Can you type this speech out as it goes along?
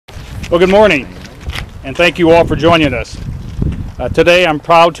Well, good morning, and thank you all for joining us. Today I'm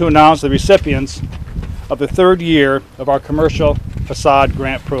proud to announce the recipients of the third year of our Commercial Façade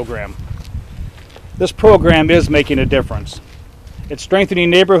Grant program. This program is making a difference. It's strengthening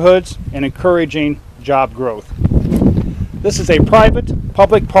neighborhoods and encouraging job growth. This is a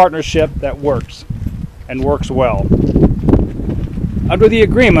private-public partnership that works, and works well. Under the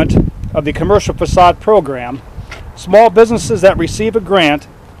agreement of the Commercial Façade program, small businesses that receive a grant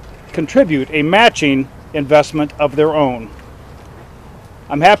contribute a matching investment of their own.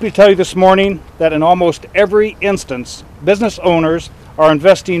 I'm happy to tell you this morning that in almost every instance, business owners are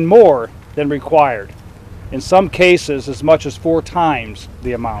investing more than required, in some cases as much as 4 times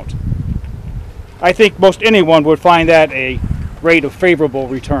the amount. I think most anyone would find that a rate of favorable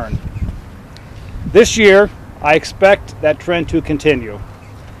return. This year, I expect that trend to continue,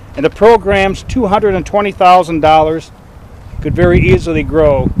 and the program's $220,000 could very easily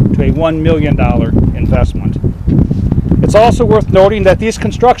grow to a $1 million investment. It's also worth noting that these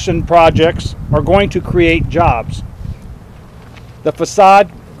construction projects are going to create jobs. The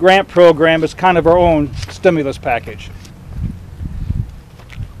Façade Grant program is kind of our own stimulus package.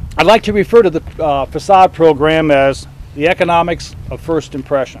 I'd like to refer to the Façade program as the economics of first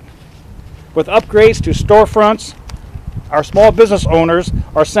impression. With upgrades to storefronts, our small business owners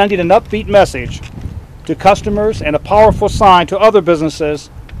are sending an upbeat message to customers and a powerful sign to other businesses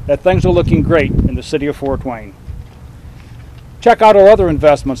that things are looking great in the city of Fort Wayne. Check out our other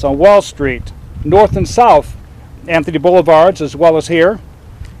investments on Wall Street, North and South Anthony Boulevards, as well as here,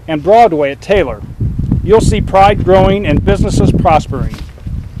 and Broadway at Taylor. You'll see pride growing and businesses prospering.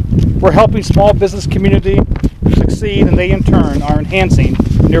 We're helping small business community succeed, and they in turn are enhancing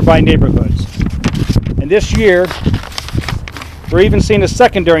nearby neighborhoods. And this year, we're even seeing a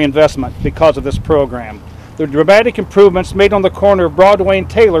secondary investment because of this program. The dramatic improvements made on the corner of Broadway and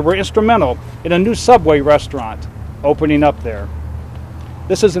Taylor were instrumental in a new Subway restaurant opening up there.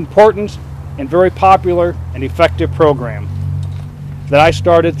 This is important and very popular and effective program that I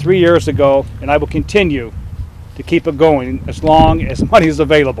started 3 years ago, and I will continue to keep it going as long as money is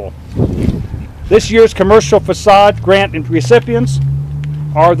available. This year's Commercial Façade Grant recipients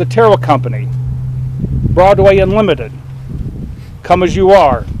are the Terrell Company, Broadway Unlimited, Come As You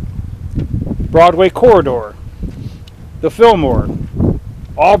Are, Broadway Corridor, the Fillmore,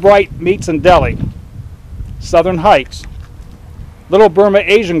 Albright Meats and Deli, Southern Heights, Little Burma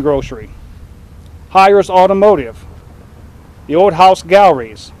Asian Grocery, Hires Automotive, the Old House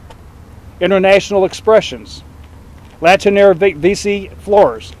Galleries, International Expressions, Latinaire VC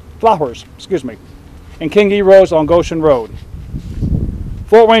Flowers, and King E. Rose on Goshen Road.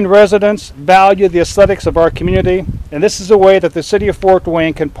 Fort Wayne residents value the aesthetics of our community, and this is a way that the city of Fort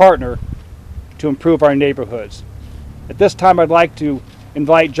Wayne can partner to improve our neighborhoods. At this time, I'd like to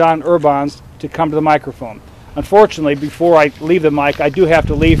invite John Urbahns to come to the microphone. Unfortunately, before I leave the mic, I do have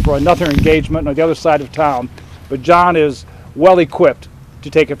to leave for another engagement on the other side of town, but John is well equipped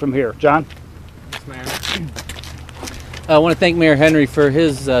to take it from here. John? Thanks, Mayor. I want to thank Mayor Henry for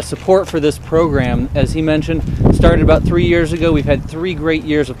his support for this program. As he mentioned, started about 3 years ago. We've had 3 great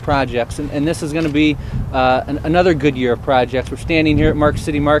years of projects, and this is going to be another good year of projects. We're standing here at Mark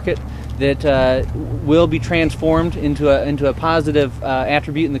City Market that will be transformed into a positive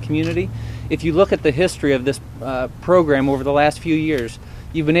attribute in the community. If you look at the history of this program over the last few years,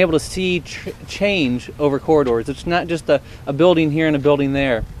 you've been able to see change over corridors. It's not just a building here and a building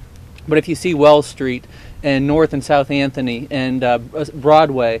there, but if you see Wells Street and North and South Anthony and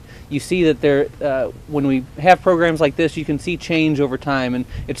Broadway, you see that when we have programs like this, you can see change over time, and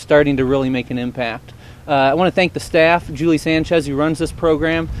it's starting to really make an impact. I want to thank the staff, Julie Sanchez, who runs this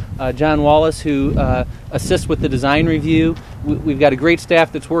program, John Wallace, who assists with the design review. We've got a great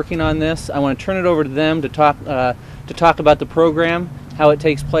staff that's working on this. I want to turn it over to them to talk about the program, how it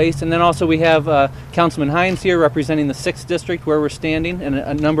takes place, and then also we have Councilman Hines here representing the 6th District where we're standing, and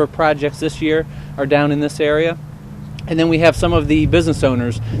a number of projects this year are down in this area. And then we have some of the business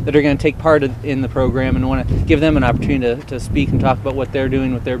owners that are going to take part in the program, and want to give them an opportunity to speak and talk about what they're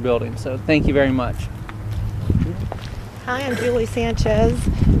doing with their building. So thank you very much. Hi, I'm Julie Sanchez.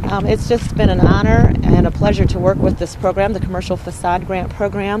 It's just been an honor and a pleasure to work with this program, the Commercial Façade Grant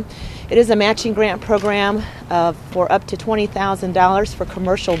program. It is a matching grant program for up to $20,000 for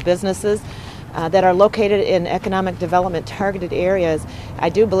commercial businesses that are located in economic development targeted areas. I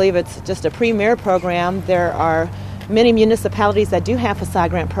do believe it's just a premier program. There are many municipalities that do have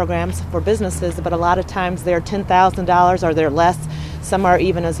Façade Grant programs for businesses, but a lot of times they're $10,000 or they're less. Some are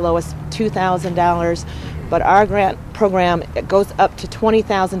even as low as $2,000. But our grant program goes up to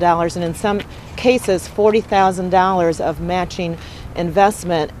 $20,000, and in some cases $40,000 of matching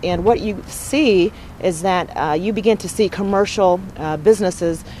investment. And what you see is that you begin to see commercial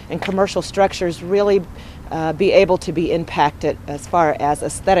businesses and commercial structures really be able to be impacted as far as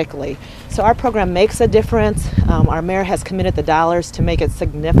aesthetically. So our program makes a difference. Our mayor has committed the dollars to make it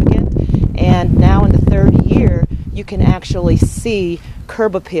significant. And now in the third year, you can actually see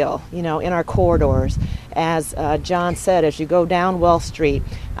curb appeal, in our corridors. As John said, as you go down Wells Street,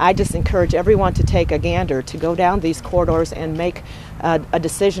 I just encourage everyone to take a gander to go down these corridors and make a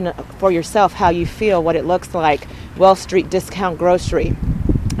decision for yourself how you feel, what it looks like. Wells Street Discount Grocery.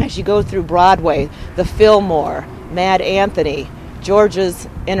 As you go through Broadway, the Fillmore, Mad Anthony, George's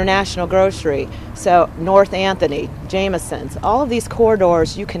International Grocery, so North Anthony, Jameson's, all of these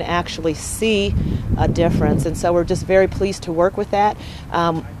corridors, you can actually see a difference. And so we're just very pleased to work with that.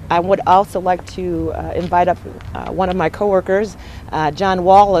 I would also like to invite up one of my coworkers, John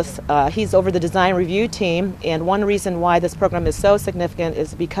Wallace. He's over the design review team, and one reason why this program is so significant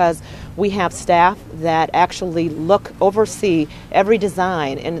is because we have staff that actually oversee every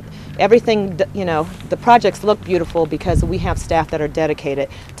design, and everything, the projects look beautiful because we have staff that are dedicated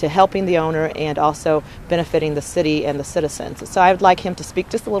to helping the owner and also benefiting the city and the citizens. So I would like him to speak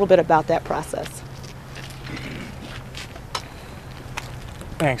just a little bit about that process.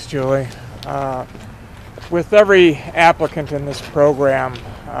 Thanks, Julie. With every applicant in this program,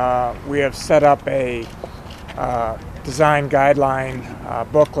 we have set up a design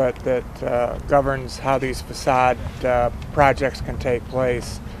guideline booklet that governs how these facade projects can take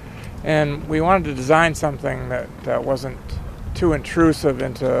place. And we wanted to design something that wasn't too intrusive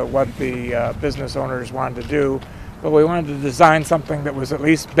into what the business owners wanted to do, but we wanted to design something that was at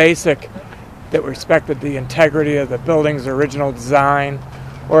least basic, that respected the integrity of the building's original design,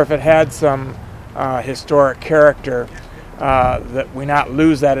 or if it had some historic character, that we not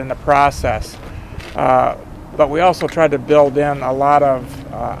lose that in the process. But we also tried to build in a lot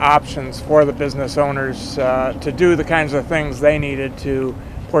of options for the business owners to do the kinds of things they needed to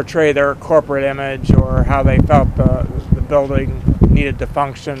portray their corporate image or how they felt the building needed to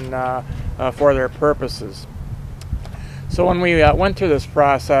function for their purposes. So when we went through this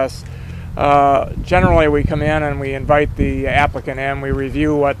process, generally we come in and we invite the applicant in, we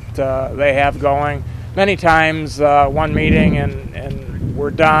review what they have going. Many times one meeting and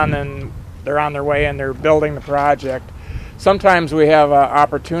we're done and they're on their way and they're building the project. Sometimes we have an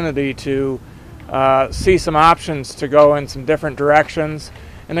opportunity to see some options to go in some different directions.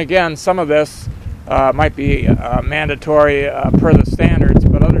 And again, some of this might be mandatory per the standards,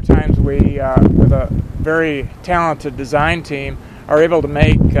 but other times we, with a very talented design team, are able to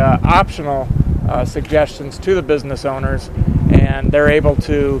make optional suggestions to the business owners, and they're able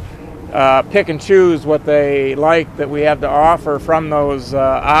to pick and choose what they like that we have to offer from those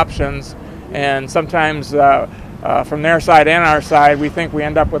options. And sometimes from their side and our side, we think we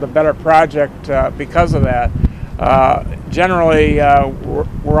end up with a better project because of that. Generally,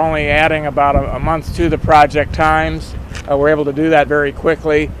 we're only adding about a month to the project times. We're able to do that very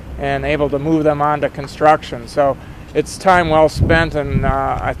quickly and able to move them on to construction. So it's time well spent, and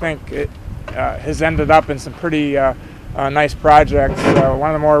I think it has ended up in some pretty nice projects. One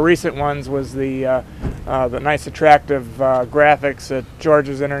of the more recent ones was the nice attractive graphics at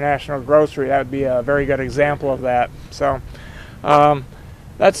George's International Grocery. That would be a very good example of that. So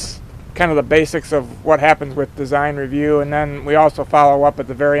that's kind of the basics of what happens with design review, and then we also follow up at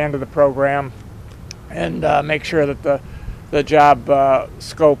the very end of the program and make sure that the job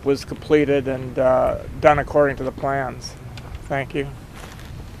scope was completed and done according to the plans. Thank you.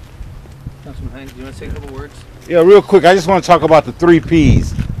 Councilman Hines, do you want to say a couple words? Yeah, real quick, I just want to talk about the 3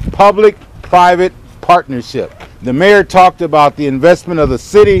 Ps. Public, private, partnership. The mayor talked about the investment of the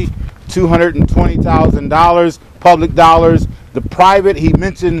city, $220,000, public dollars. The private, he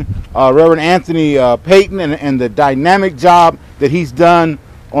mentioned Reverend Anthony Payton and the dynamic job that he's done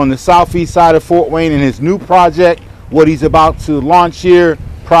on the southeast side of Fort Wayne in his new project, what he's about to launch here,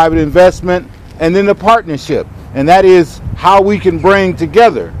 private investment, and then the partnership. And that is how we can bring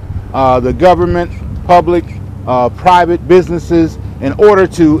together the government, public, private businesses in order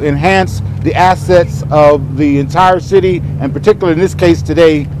to enhance the assets of the entire city, and particularly in this case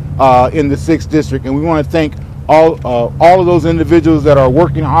today in the 6th District. And we want to thank all of those individuals that are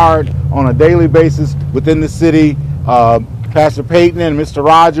working hard on a daily basis within the city, Pastor Payton and Mr.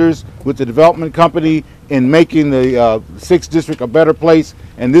 Rogers with the development company in making the 6th District a better place.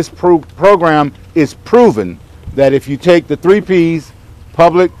 And this program is proven that if you take the 3 Ps,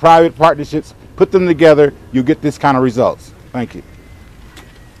 public, private partnerships, put them together, you get this kind of results. Thank you.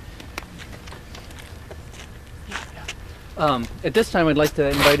 At this time, I'd like to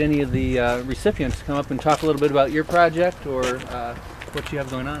invite any of the recipients to come up and talk a little bit about your project or what you have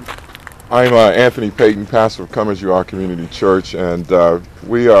going on. I'm Anthony Payton, pastor of Commercial Community Church, and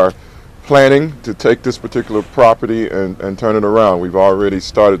we are planning to take this particular property and turn it around. We've already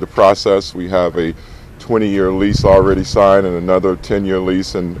started the process. We have a 20-year lease already signed and another 10-year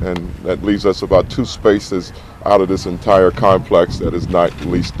lease, and that leaves us about 2 spaces out of this entire complex that is not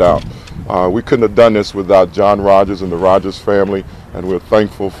leased out. We couldn't have done this without John Rogers and the Rogers family, and we're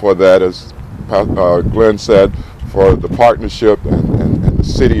thankful for that, as Glynn said, for the partnership and the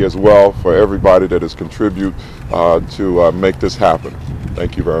city as well, for everybody that has contributed to make this happen.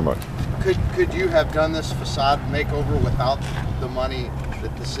 Thank you very much. Could you have done this facade makeover without the money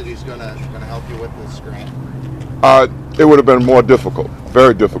that the city's going to help you with this grant? It would have been more difficult,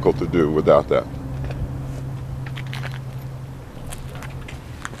 very difficult to do without that.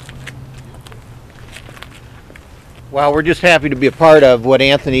 Well, we're just happy to be a part of what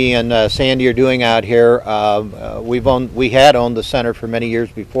Anthony and Sandy are doing out here. We had owned the center for many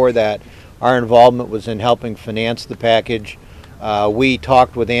years before that. Our involvement was in helping finance the package. We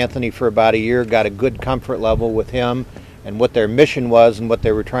talked with Anthony for about a year, got a good comfort level with him and what their mission was and what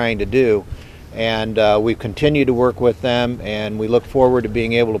they were trying to do. And we continue to work with them, and we look forward to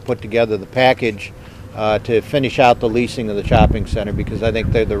being able to put together the package to finish out the leasing of the shopping center, because I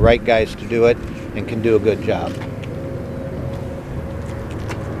think they're the right guys to do it and can do a good job.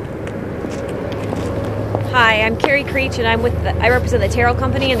 Hi, I'm Carrie Creech, and I represent the Terrell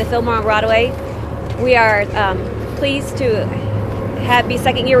Company and the Fillmore on Broadway. We are pleased to be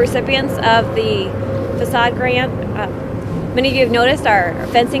second-year recipients of the Façade Grant. Many of you have noticed our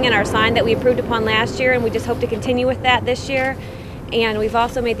fencing and our sign that we approved upon last year, and we just hope to continue with that this year. And we've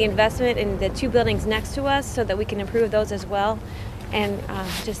also made the investment in the 2 buildings next to us so that we can improve those as well. And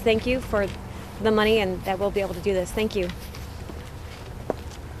just thank you for the money and that we'll be able to do this. Thank you.